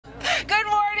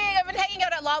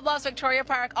Loblaws Victoria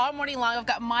Park all morning long. I've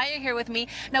got Maya here with me.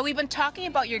 Now, we've been talking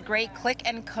about your great click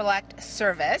and collect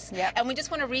service, and we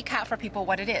just want to recap for people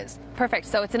what it is. Perfect.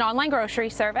 So it's an online grocery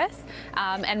service,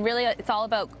 and really it's all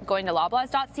about going to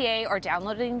loblaws.ca or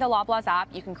downloading the Loblaws app.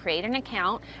 You can create an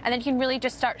account, and then you can really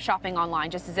just start shopping online,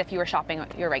 just as if you were shopping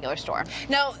at your regular store.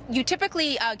 Now, you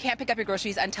typically can't pick up your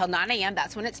groceries until 9 a.m.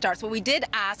 That's when it starts. But we did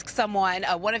ask someone,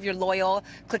 one of your loyal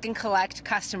click and collect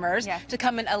customers, to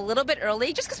come in a little bit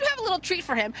early, just because we have a little treat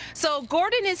for him. So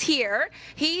Gordon is here.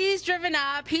 He's driven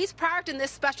up. He's parked in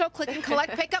this special click and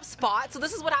collect pickup spot. So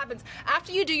this is what happens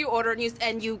after you do your order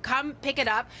and you come pick it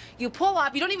up. You pull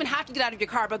up. You don't even have to get out of your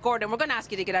car. But Gordon, we're going to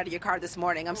ask you to get out of your car this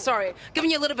morning. I'm sorry, giving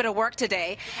you a little bit of work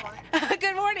today.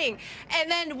 Good morning.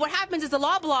 And then what happens is the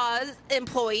Loblaws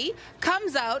employee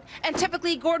comes out, and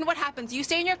typically, Gordon, what happens? You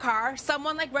stay in your car.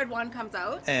 Someone like Red One comes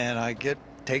out, and I get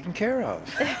taken care of.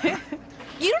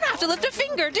 You don't have to lift a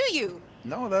finger, do you?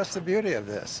 No, that's the beauty of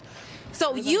this.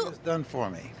 So it's done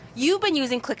for me. You've been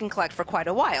using Click and Collect for quite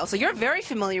a while, so you're very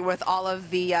familiar with all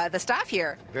of the staff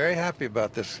here. Very happy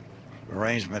about this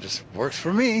arrangement. It works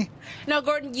for me. Now,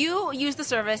 Gordon, you use the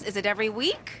service. Is it every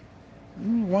week?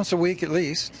 Once a week at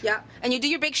least. Yeah, and you do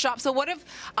your big shop. So what if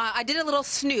I did a little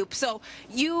snoop? So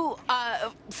you,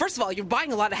 first of all, you're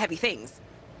buying a lot of heavy things.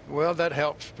 Well, that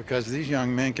helps because these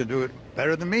young men can do it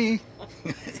better than me.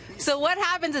 So what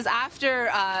happens is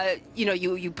after,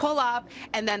 you pull up,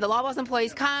 and then the Loblaws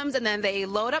employees comes, and then they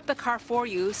load up the car for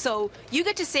you. So you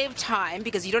get to save time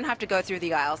because you don't have to go through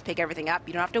the aisles, pick everything up.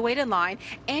 You don't have to wait in line,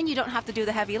 and you don't have to do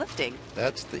the heavy lifting.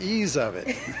 That's the ease of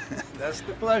it. That's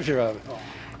the pleasure of it.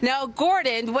 Now,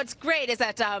 Gordon, what's great is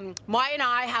that Maya and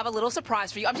I have a little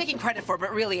surprise for you. I'm taking credit for it,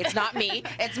 but really it's not me.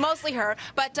 It's mostly her.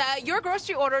 But your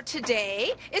grocery order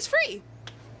today is free.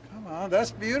 Come on,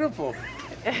 that's beautiful.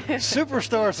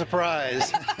 Superstore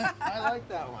surprise. I like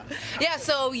that one. Yeah,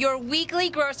 so your weekly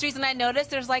groceries, and I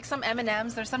noticed there's like some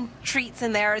M&Ms, there's some treats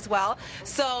in there as well.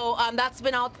 So that's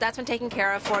been taken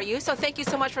care of for you. So thank you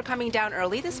so much for coming down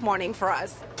early this morning for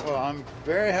us. Well, I'm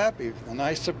very happy. A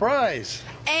nice surprise.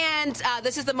 And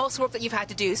this is the most work that you've had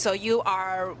to do. So you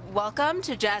are welcome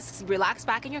to just relax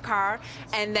back in your car,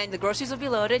 and then the groceries will be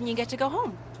loaded, and you get to go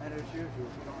home. And as usual,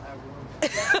 we don't have room.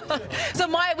 So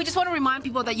Maya, we just want to remind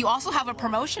people that you also have a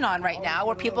promotion on right now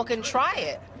where people can try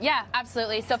it. Yeah,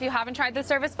 absolutely. So if you haven't tried the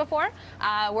service before,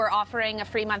 we're offering a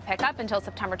free month pickup until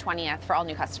September 20th for all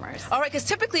new customers. All right, because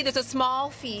typically there's a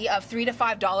small fee of $3 to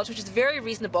 $5, which is very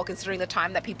reasonable considering the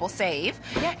time that people save.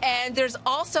 Yeah. And there's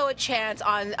also a chance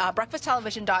on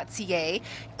breakfasttelevision.ca.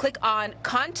 Click on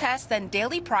contest, then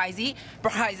daily pricing,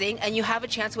 and you have a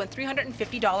chance to win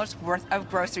 $350 worth of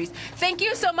groceries. Thank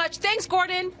you so much. Thanks,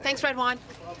 Gordon. Thanks, Red One.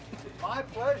 My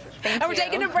pleasure. And we're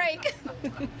taking a break. I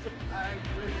appreciate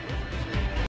it.